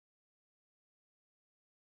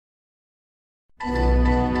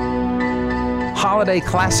Holiday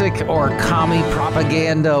classic or commie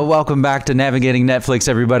propaganda. Welcome back to Navigating Netflix,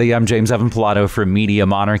 everybody. I'm James Evan Pilato from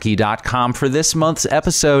MediaMonarchy.com. For this month's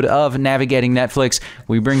episode of Navigating Netflix,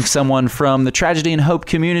 we bring someone from the tragedy and hope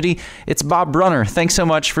community. It's Bob Brunner. Thanks so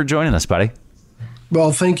much for joining us, buddy.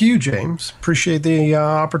 Well, thank you, James. Appreciate the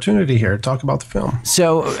opportunity here to talk about the film.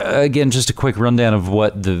 So, again, just a quick rundown of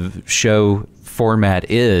what the show format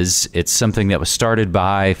is. It's something that was started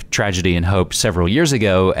by Tragedy and Hope several years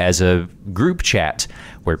ago as a group chat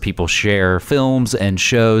where people share films and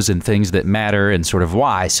shows and things that matter and sort of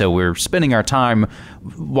why. So we're spending our time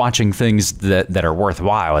watching things that are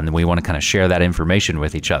worthwhile, and we want to kind of share that information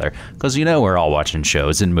with each other because, you know, we're all watching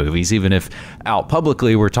shows and movies, even if out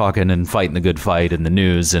publicly we're talking and fighting the good fight in the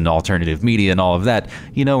news and alternative media and all of that.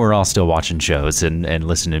 You know, we're all still watching shows and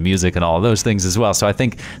listening to music and all of those things as well. So I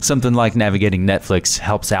think something like Navigating Netflix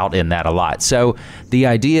helps out in that a lot. So the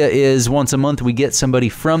idea is once a month we get somebody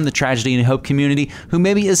from the Tragedy and Hope community who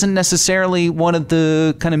maybe isn't necessarily one of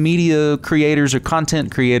the kind of media creators or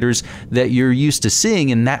content creators that you're used to seeing.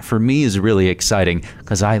 And that for me is really exciting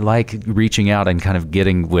because I like reaching out and kind of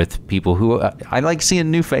getting with people who I like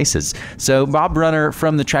seeing new faces. So Bob Brunner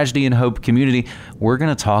from the Tragedy and Hope community, we're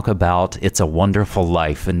going to talk about It's a Wonderful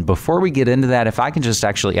Life. And before we get into that, if I can just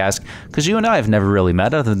actually ask, because you and I have never really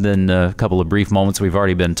met other than a couple of brief moments we've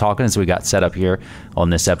already been talking as we got set up here on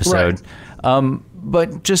this episode. Right.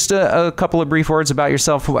 But just a couple of brief words about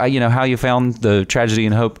yourself, you know, how you found the Tragedy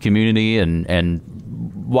and Hope community and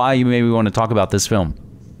why you maybe want to talk about this film.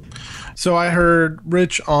 So I heard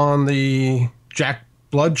Rich on the Jack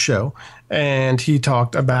Blood show, and he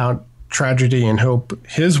talked about Tragedy and Hope,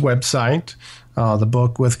 his website, the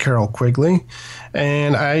book with Carol Quigley.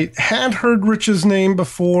 And I had heard Rich's name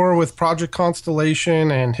before with Project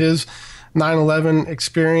Constellation and his 9/11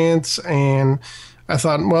 experience, and I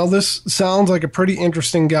thought, well, this sounds like a pretty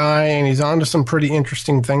interesting guy, and he's onto some pretty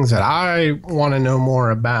interesting things that I want to know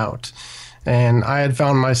more about. And I had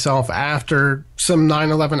found myself after some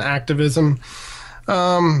 9/11 activism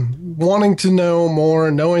wanting to know more,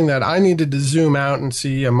 knowing that I needed to zoom out and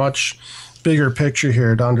see a much bigger picture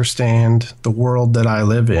here to understand the world that I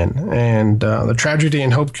live in. And the Tragedy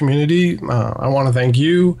and Hope community, I want to thank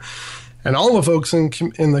you and all the folks in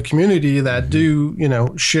the community that do, you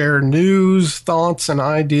know, share news, thoughts, and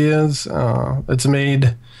ideas. It's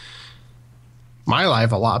made my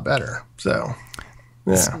life a lot better. So,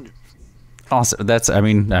 yeah. Awesome.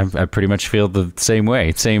 I pretty much feel the same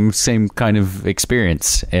way. Same kind of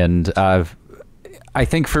experience. And I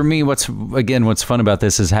think for me, what's fun about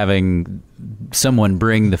this is having someone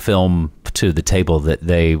bring the film to the table that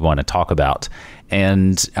they want to talk about.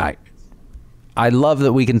 And I love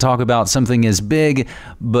that we can talk about something as big,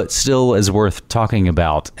 but still as worth talking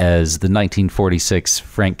about as the 1946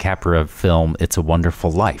 Frank Capra film, It's a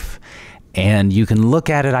Wonderful Life. And you can look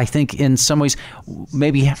at it, I think, in some ways,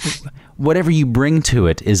 maybe whatever you bring to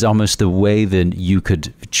it is almost the way that you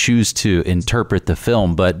could choose to interpret the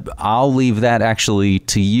film. But I'll leave that actually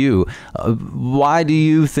to you. Why do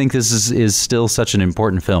you think this is still such an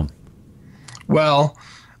important film? Well,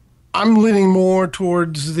 I'm leaning more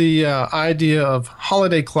towards the idea of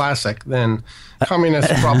holiday classic than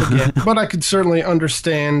communist propaganda, but I could certainly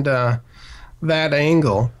understand that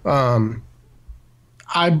angle.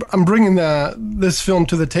 I'm bringing this film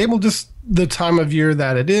to the table, just the time of year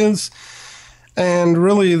that it is, and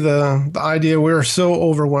really the idea we're so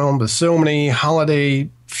overwhelmed with so many holiday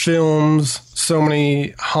films, so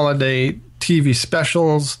many holiday TV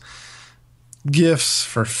specials, gifts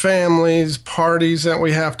for families, parties that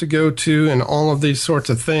we have to go to, and all of these sorts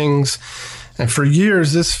of things. And for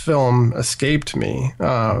years, this film escaped me.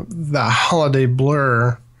 The holiday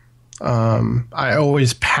blur, I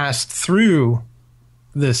always passed through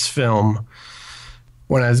this film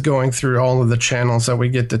when I was going through all of the channels that we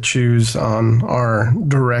get to choose on our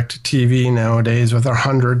direct TV nowadays with our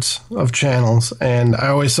hundreds of channels. And I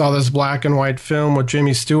always saw this black and white film with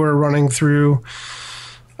Jimmy Stewart running through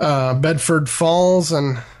Bedford Falls,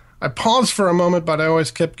 and I paused for a moment, but I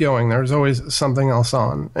always kept going. There was always something else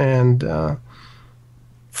on. And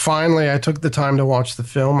finally, I took the time to watch the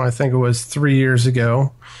film. I think it was 3 years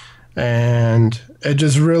ago. And it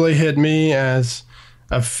just really hit me as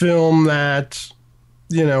a film that,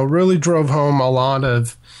 you know, really drove home a lot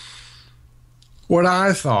of what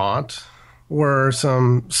I thought were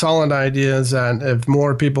some solid ideas that if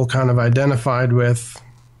more people kind of identified with,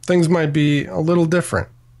 things might be a little different.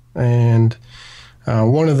 And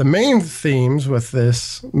one of the main themes with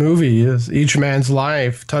this movie is each man's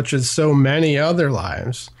life touches so many other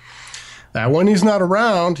lives that when he's not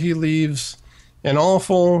around, he leaves an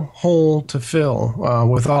awful hole to fill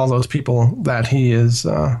with all those people that he is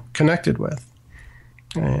connected with.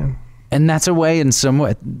 And that's a way, in some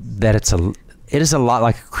way, that it is a lot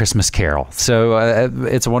like A Christmas Carol. So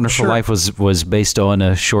It's a Wonderful Life was based on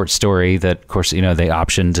a short story that, of course, they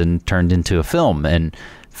optioned and turned into a film. And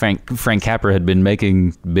Frank Capra had been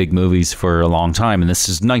making big movies for a long time, and this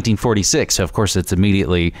is 1946, so of course it's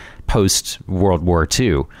immediately post World War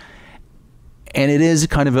II. And it is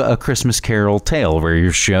kind of a Christmas Carol tale where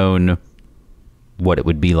you're shown what it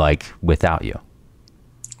would be like without you.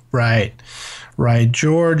 Right.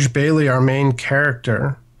 George Bailey, our main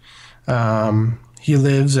character, he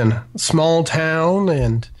lives in a small town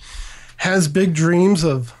and has big dreams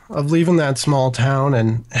of leaving that small town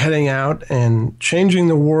and heading out and changing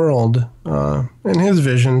the world in his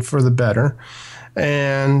vision for the better.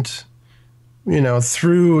 And,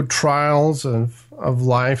 through trials of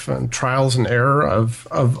life and trials and error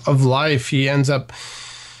of life, he ends up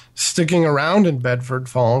sticking around in Bedford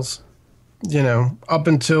Falls, up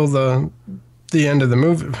until the end of the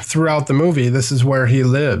movie. Throughout the movie, this is where he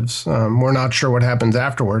lives. We're not sure what happens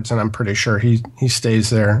afterwards, and I'm pretty sure he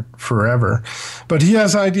stays there forever. But he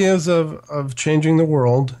has ideas of changing the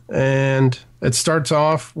world, and it starts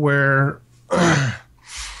off where,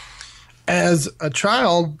 as a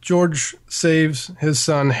child, George saves his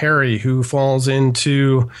son Harry, who falls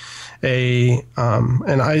into they're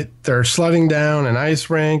sledding down an ice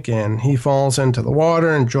rink, and he falls into the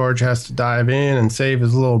water, and George has to dive in and save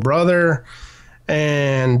his little brother.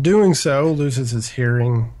 And doing so, loses his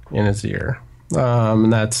hearing in his ear.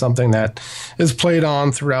 And that's something that is played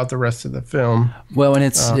on throughout the rest of the film. Well, and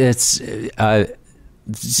it's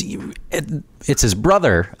his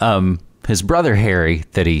brother Harry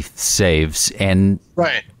that he saves, and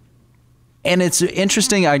right. And it's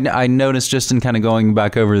interesting. I noticed just in kind of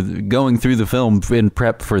going through the film in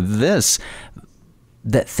prep for this,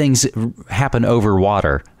 that things happen over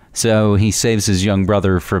water. So he saves his young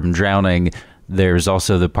brother from drowning. There's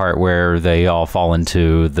also the part where they all fall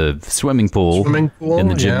into the swimming pool in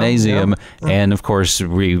the gymnasium, and of course, the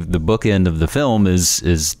bookend of the film is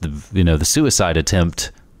the suicide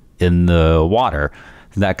attempt in the water.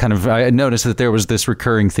 That kind of, I noticed that there was this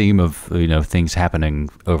recurring theme of things happening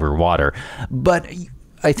over water. But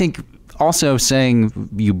I think also saying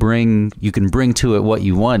you can bring to it what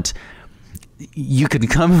you want. You can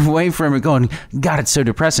come away from it going, God, it's so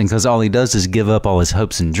depressing, because all he does is give up all his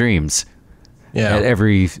hopes and dreams. Yeah. At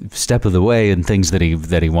every step of the way, and things that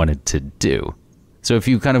he wanted to do. So if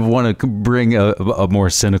you kind of want to bring a more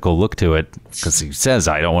cynical look to it, because he says,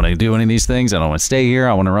 I don't want to do any of these things, I don't want to stay here,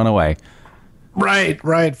 I want to run away.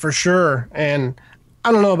 Right, for sure. And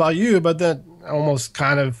I don't know about you, but that almost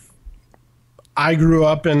kind of, I grew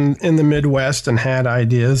up in the Midwest and had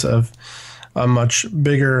ideas of a much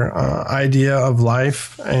bigger idea of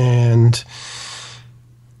life, and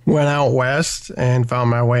went out west and found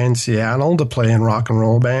my way in Seattle to play in rock and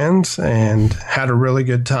roll bands and had a really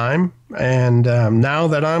good time. And now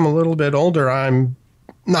that I'm a little bit older, I'm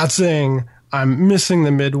not saying I'm missing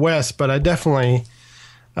the Midwest, but I definitely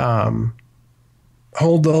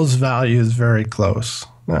hold those values very close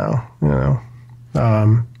now.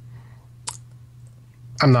 I'm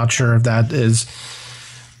not sure if that is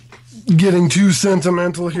getting too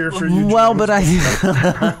sentimental here for you, well, but I think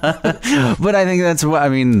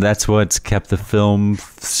that's what's kept the film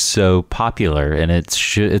so popular, and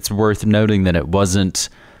it's worth noting that it wasn't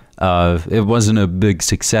a big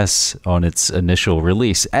success on its initial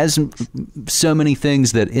release, as so many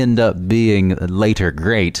things that end up being later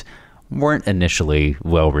great weren't initially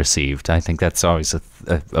well received. I think that's always a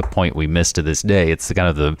point we miss to this day. It's kind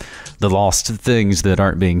of the lost things that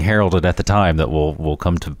aren't being heralded at the time that will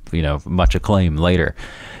come to much acclaim later.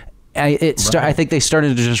 I think they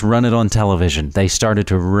started to just run it on television. They started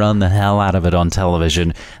to run the hell out of it on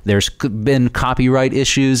television. There's been copyright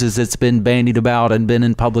issues as it's been bandied about and been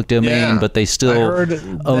in public domain, but they still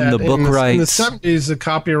own the book rights. In the 70s, the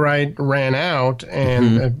copyright ran out,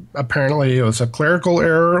 and apparently it was a clerical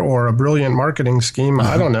error or a brilliant marketing scheme.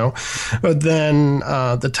 I don't know. But then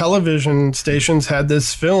the television stations had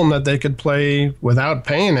this film that they could play without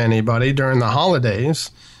paying anybody during the holidays.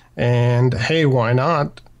 And hey, why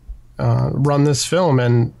not run this film?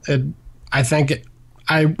 And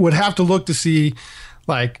I would have to look to see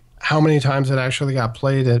like how many times it actually got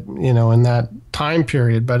played at in that time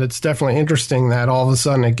period, but it's definitely interesting that all of a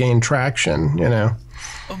sudden it gained traction.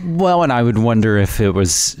 Well, and I would wonder if it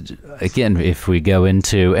was, again, if we go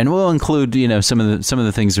into, and we'll include some of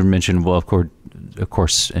the things we mentioned, we'll of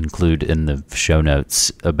course include in the show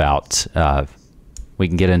notes about we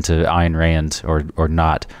can get into Ayn Rand or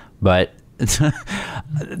not, but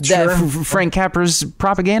Frank Capra's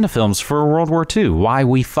propaganda films for World War II. Why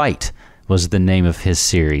We Fight was the name of his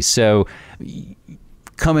series. So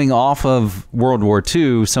coming off of World War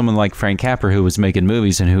II, someone like Frank Capra, who was making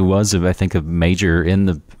movies and who was, I think, a major in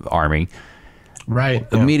the Army, right,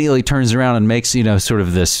 immediately turns around and makes, sort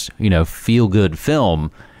of this, feel-good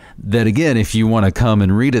film that, again, if you want to come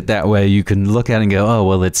and read it that way, you can look at it and go, oh,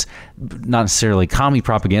 well, it's not necessarily commie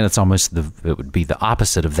propaganda. It's almost it would be the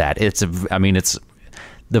opposite of that.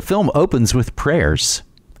 The film opens with prayers.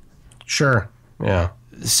 Sure. Yeah.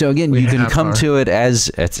 So again, you can come to it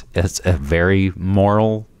as it's a very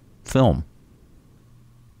moral film.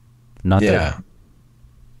 Not that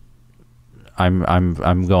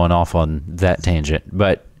I'm going off on that tangent,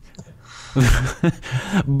 but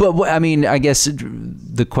I mean, I guess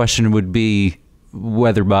the question would be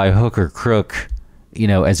whether by hook or crook,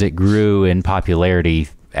 as it grew in popularity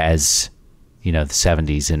as the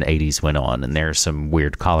 70s and 80s went on, and there's some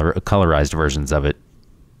weird colorized versions of it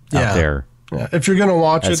out there. Yeah. If you're going to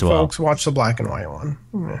watch it, folks, watch the black and white one.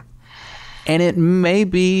 Yeah. And it may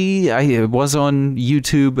be, it was on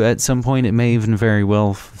YouTube at some point. It may even very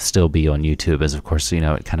well still be on YouTube, as of course, it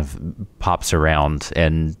kind of pops around.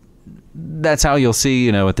 And that's how you'll see,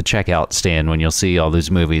 at the checkout stand when you'll see all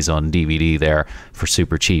those movies on DVD there for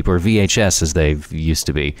super cheap, or VHS as they used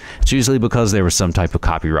to be. It's usually because there was some type of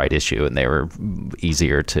copyright issue and they were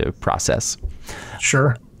easier to process.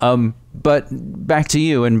 Sure. But back to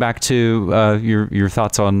you and back to your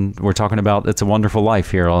thoughts on, we're talking about It's a Wonderful Life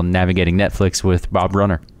here on Navigating Netflix with Bob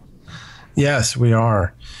Brunner. Yes, we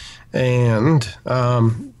are. And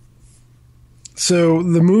so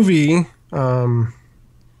the movie,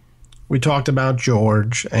 we talked about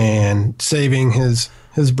George and saving his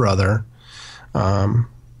brother,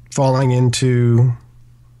 falling into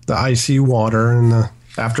the icy water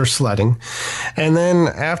after sledding. And then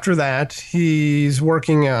after that, he's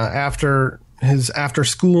working after his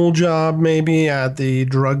after-school job, maybe at the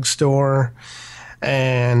drugstore,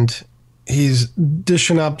 and he's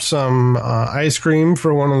dishing up some ice cream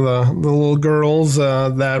for one of the little girls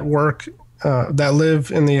that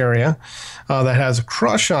live in the area that has a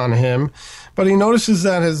crush on him. But he notices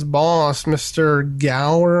that his boss, Mr.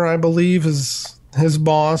 Gower, I believe, is his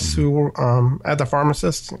boss, who at the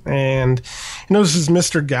pharmacist, and he notices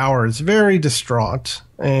Mr. Gower is very distraught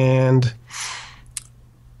and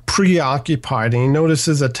preoccupied. And he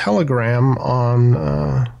notices a telegram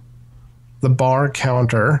on the bar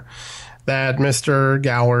counter that Mr.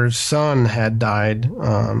 Gower's son had died.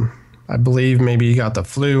 I believe maybe he got the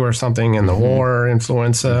flu or something in the war,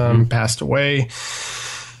 influenza, and passed away.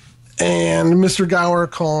 And Mr. Gower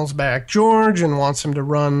calls back George and wants him to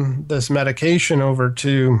run this medication over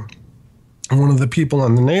to one of the people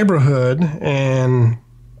in the neighborhood. And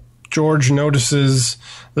George notices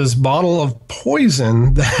this bottle of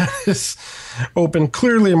poison that is open,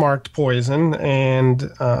 clearly marked poison. And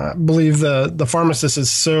I believe the pharmacist is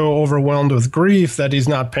so overwhelmed with grief that he's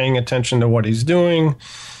not paying attention to what he's doing.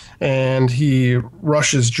 And he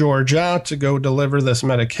rushes George out to go deliver this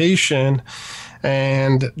medication.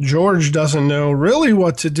 And George doesn't know really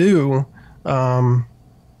what to do.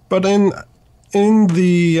 But in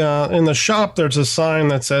the shop, there's a sign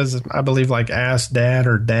that says, I believe, like "Ask Dad"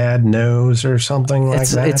 or "Dad Knows" or something like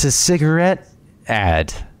that. It's a cigarette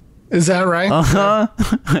ad. Is that right? Uh-huh.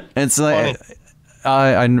 It's like,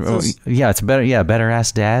 it's better. Yeah, better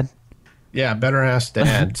ask Dad. Yeah, better ask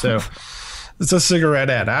Dad. So it's a cigarette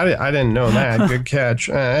ad. I didn't know that. Good catch.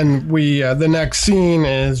 And the next scene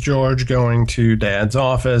is George going to Dad's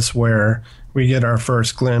office, where we get our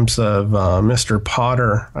first glimpse of Mr.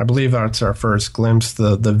 Potter. I believe that's our first glimpse,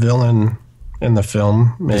 the villain in the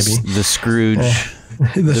film, maybe. The Scrooge.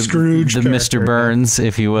 the Scrooge. The Mr. Burns,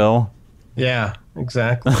 if you will. Yeah,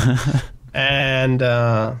 exactly. And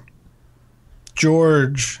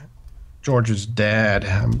George's dad,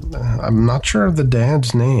 I'm not sure of the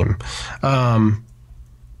dad's name, and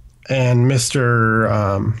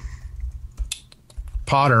Mr.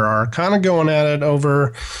 Potter are kind of going at it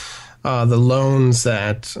over the loans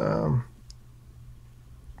that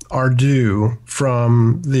are due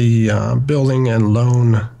from the building and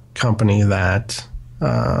loan company that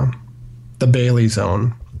the Baileys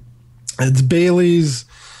own. It's Bailey's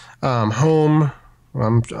home.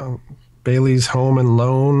 Bailey's Home and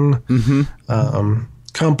Loan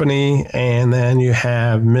Company, and then you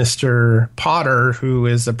have Mr. Potter, who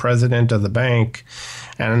is the president of the bank,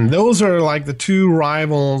 and those are like the two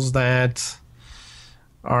rivals that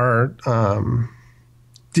are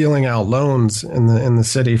dealing out loans in the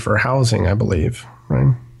city for housing, I believe,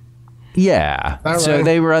 right? Yeah. So right?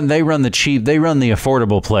 they run the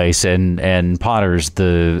affordable place, and Potter's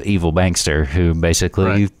the evil bankster who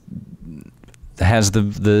basically has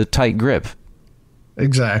the tight grip.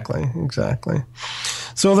 Exactly.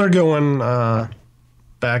 So they're going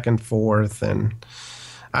back and forth, and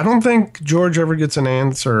I don't think George ever gets an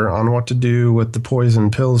answer on what to do with the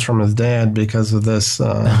poison pills from his dad because of this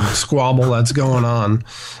squabble that's going on.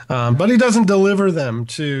 But he doesn't deliver them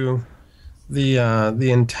to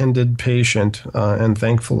the intended patient, and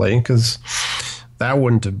thankfully, because that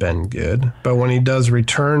wouldn't have been good. But when he does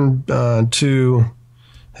return to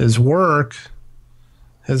his work,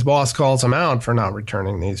 his boss calls him out for not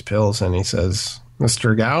returning these pills, and he says,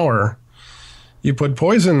 "Mr. Gower, you put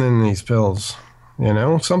poison in these pills. You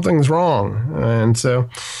know, something's wrong." And so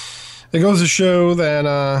it goes to show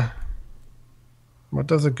that, what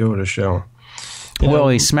does it go to show? Well,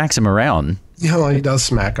 he smacks him around. You know, he does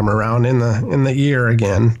smack him around in the ear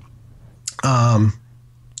again.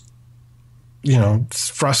 You know,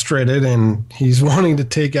 frustrated, and he's wanting to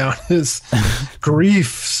take out his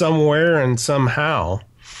grief somewhere and somehow.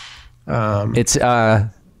 It's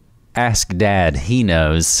ask Dad. He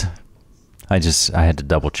knows. I had to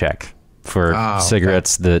double check for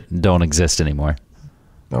cigarettes that don't exist anymore.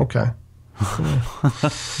 Okay.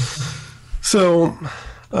 So,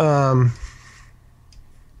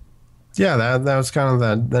 yeah, that was kind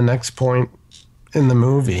of the next point in the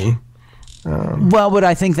movie. Well, but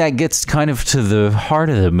I think that gets kind of to the heart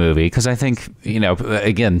of the movie, because I think,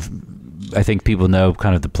 again, I think people know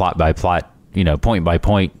kind of the plot by plot, point by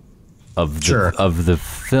point of the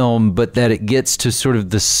film, but that it gets to sort of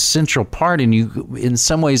the central part, and in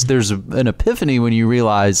some ways there's an epiphany when you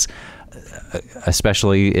realize,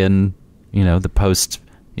 especially in the post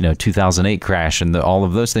 2008 crash and all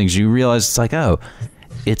of those things, you realize it's like, oh,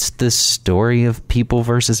 it's the story of people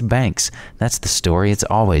versus banks. That's the story it's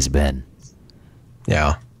always been.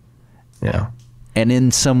 Yeah. And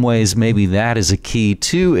in some ways, maybe that is a key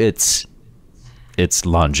to its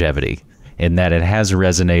longevity, in that it has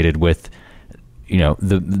resonated with,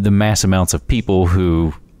 the mass amounts of people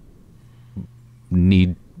who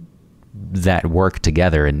need that work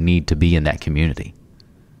together and need to be in that community.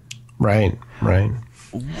 Right.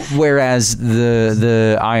 Whereas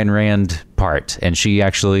the Ayn Rand part, and she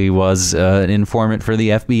actually was an informant for the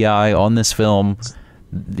FBI on this film,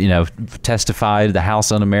 testified, the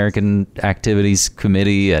House Un-American Activities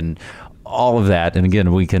Committee, and all of that. And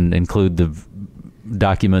again, we can include the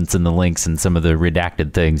documents and the links and some of the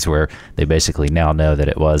redacted things where they basically now know that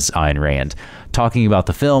it was Ayn Rand talking about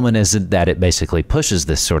the film, and is that it basically pushes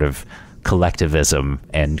this sort of collectivism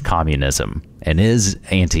and communism and is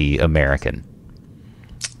anti-American.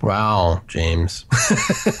 Wow, James.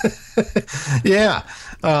 Yeah.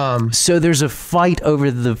 So there's a fight over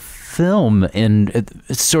the film, and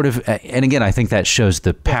it's sort of, and again, I think that shows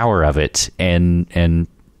the power of it. And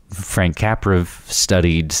Frank Capra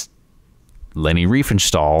studied Leni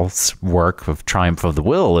Riefenstahl's work of Triumph of the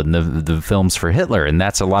Will and the films for Hitler, and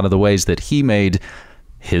that's a lot of the ways that he made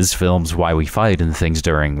his films, Why We Fight, and things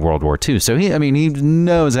during World War II. So he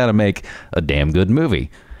knows how to make a damn good movie.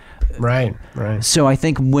 Right. So I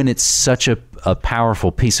think when it's such a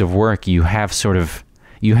powerful piece of work, you have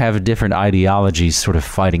different ideologies sort of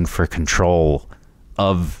fighting for control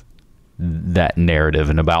of that narrative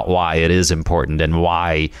and about why it is important and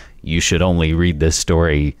why you should only read this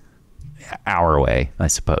story our way, I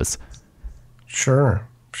suppose. Sure.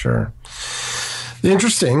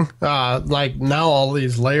 Interesting. Like now all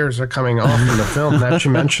these layers are coming off in the film that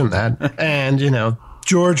you mentioned that. And,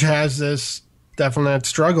 George has this definite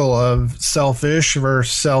struggle of selfish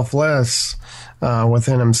versus selfless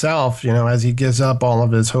within himself, as he gives up all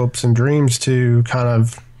of his hopes and dreams to kind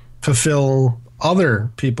of fulfill other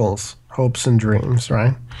people's hopes and dreams,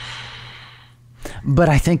 right? But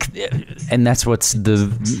I think, and that's what's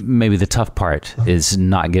maybe the tough part, is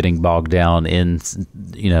not getting bogged down in,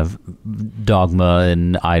 dogma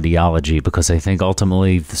and ideology, because I think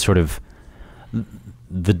ultimately the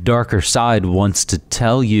darker side wants to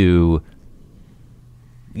tell you,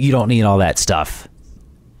 you don't need all that stuff.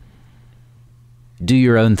 Do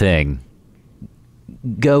your own thing.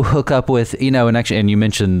 Go hook up with, and you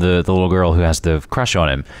mentioned the little girl who has the crush on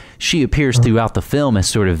him. She appears throughout the film as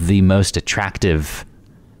sort of the most attractive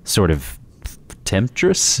sort of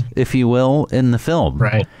temptress, if you will, in the film.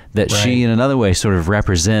 Right. That she, in another way, sort of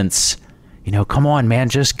represents, come on, man,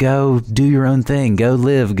 just go do your own thing. Go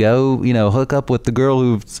live. Go, hook up with the girl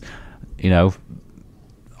who's,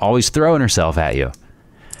 always throwing herself at you.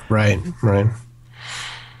 Right.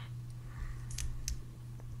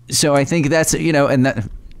 So I think that's, and that, I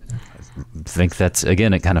think that's,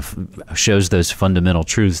 again, it kind of shows those fundamental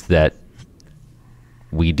truths that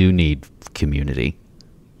we do need community.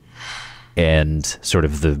 And sort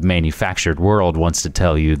of the manufactured world wants to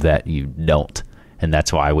tell you that you don't. And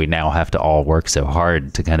that's why we now have to all work so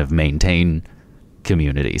hard to kind of maintain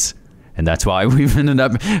communities. And that's why we've ended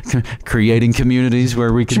up creating communities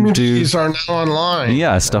where we can communities are now online.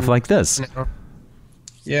 Yeah, stuff like this.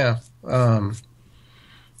 Yeah.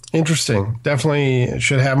 Interesting. Definitely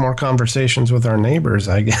should have more conversations with our neighbors,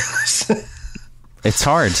 I guess. It's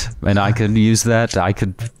hard, and I could use that. I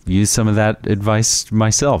could use some of that advice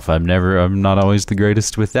myself. I'm not always the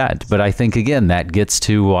greatest with that. But I think, again, that gets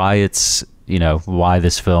to why it's, why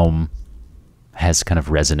this film has kind of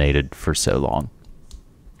resonated for so long.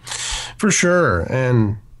 For sure.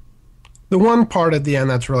 And the one part at the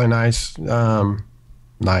end that's really nice, the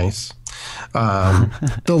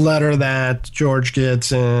letter that George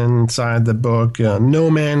gets inside the book,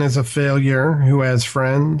 no man is a failure who has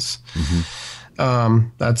friends. Mm-hmm.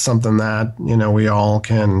 That's something that, we all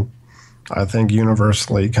can, I think,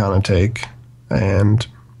 universally kind of take and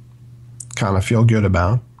kind of feel good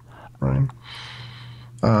about, right?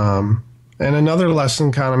 And another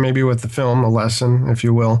lesson, kind of maybe with the film, a lesson, if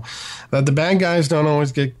you will, that the bad guys don't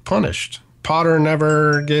always get punished. Potter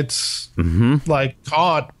never gets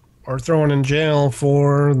caught or thrown in jail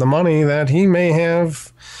for the money that he may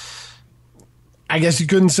have. I guess you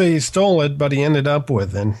couldn't say he stole it, but he ended up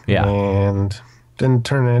with it. Yeah. And didn't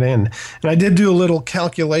turn it in. And I did do a little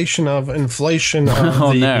calculation of inflation of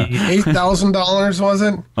 $8,000, was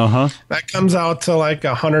it? Uh-huh. That comes out to like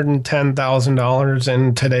 $110,000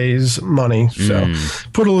 in today's money. So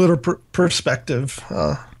put a little perspective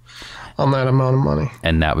on that amount of money.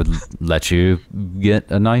 And that would let you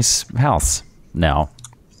get a nice house now.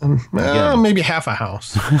 Maybe half a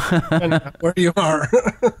house. Where you are.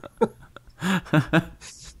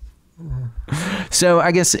 So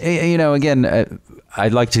I guess, again,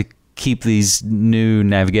 I'd like to keep these new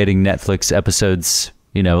Navigating Netflix episodes,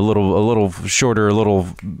 a little shorter, a little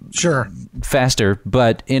faster.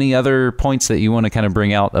 But any other points that you want to kind of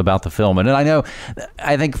bring out about the film? And I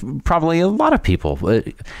think probably a lot of people,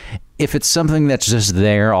 if it's something that's just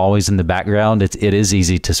there, always in the background, it is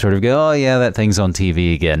easy to sort of go, oh yeah, that thing's on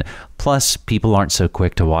TV again. Plus, people aren't so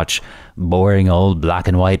quick to watch boring old black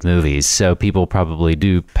and white movies, so people probably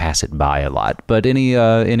do pass it by a lot. But any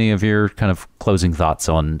of your kind of closing thoughts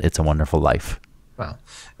on It's a Wonderful Life? Well,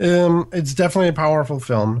 it's definitely a powerful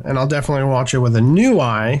film, and I'll definitely watch it with a new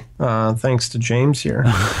eye, thanks to James here.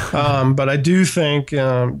 But I do think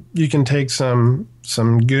you can take some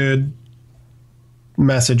good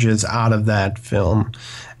messages out of that film,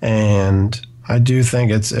 and I do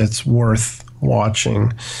think it's worth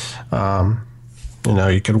watching.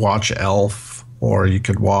 You could watch Elf, or you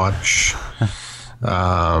could watch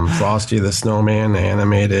Frosty the Snowman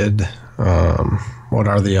animated. What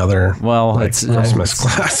are the other it's Christmas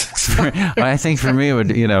classics? I think for me, it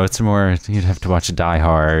would it's more, you'd have to watch Die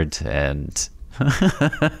Hard, and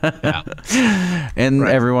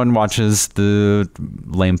everyone watches the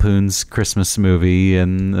Lampoon's Christmas movie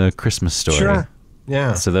and the Christmas Story. Sure.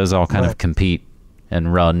 Yeah. So those all kind of compete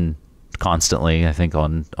and run constantly, I think,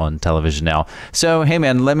 on television now. So, hey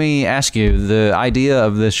man, let me ask you, the idea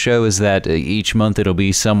of this show is that each month it'll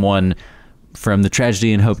be someone from the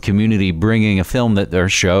Tragedy and Hope community bringing a film that their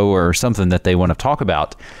show or something that they want to talk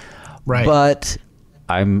about. Right. But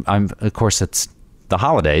I'm of course, it's the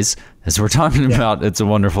holidays, as we're talking about It's a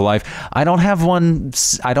Wonderful Life. I don't have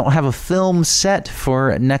a film set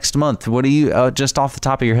for next month. What do you, just off the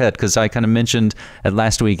top of your head, because I kind of mentioned at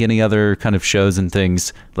last week, any other kind of shows and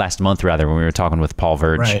things, last month rather, when we were talking with Paul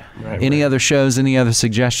Verge. Right, any other shows, any other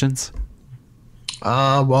suggestions?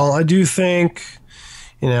 Well, I do think,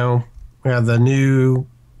 we have the new,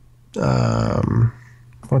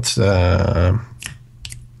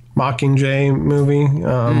 Mockingjay movie.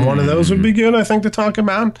 One of those would be good, I think, to talk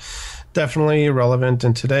about. Definitely relevant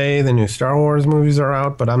in today. The new Star Wars movies are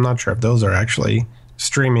out, but I'm not sure if those are actually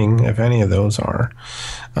streaming, if any of those are.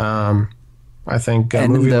 I think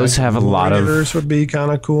and those have a lot of Warriors would be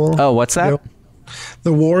kind of cool. Oh, what's that?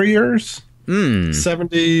 The Warriors.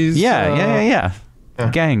 70s. Yeah.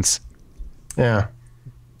 Gangs. Yeah.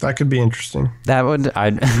 That could be interesting. That would,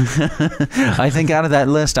 I think out of that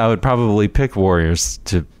list, I would probably pick Warriors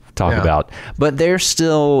to talk about. But they're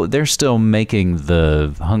still making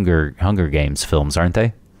the Hunger Games films, aren't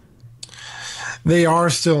they? They are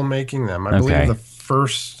still making them. I believe the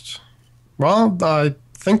first. Well, I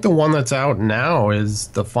think the one that's out now is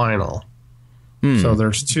the final. So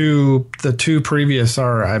there's two. The two previous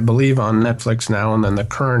are, I believe, on Netflix now, and then the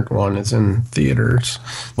current one is in theaters.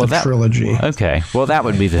 The trilogy. Okay. Well, that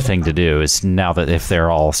would be the thing to do, is now that if they're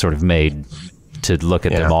all sort of made to look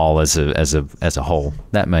at them all as a whole.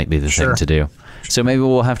 That might be the thing to do. So maybe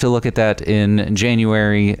we'll have to look at that in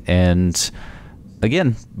January. And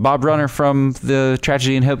again, Bob Brunner from the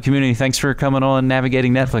Tragedy and Hope community, thanks for coming on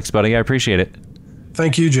Navigating Netflix, buddy. I appreciate it.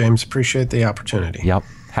 Thank you, James. Appreciate the opportunity. Yep.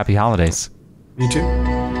 Happy holidays. You too.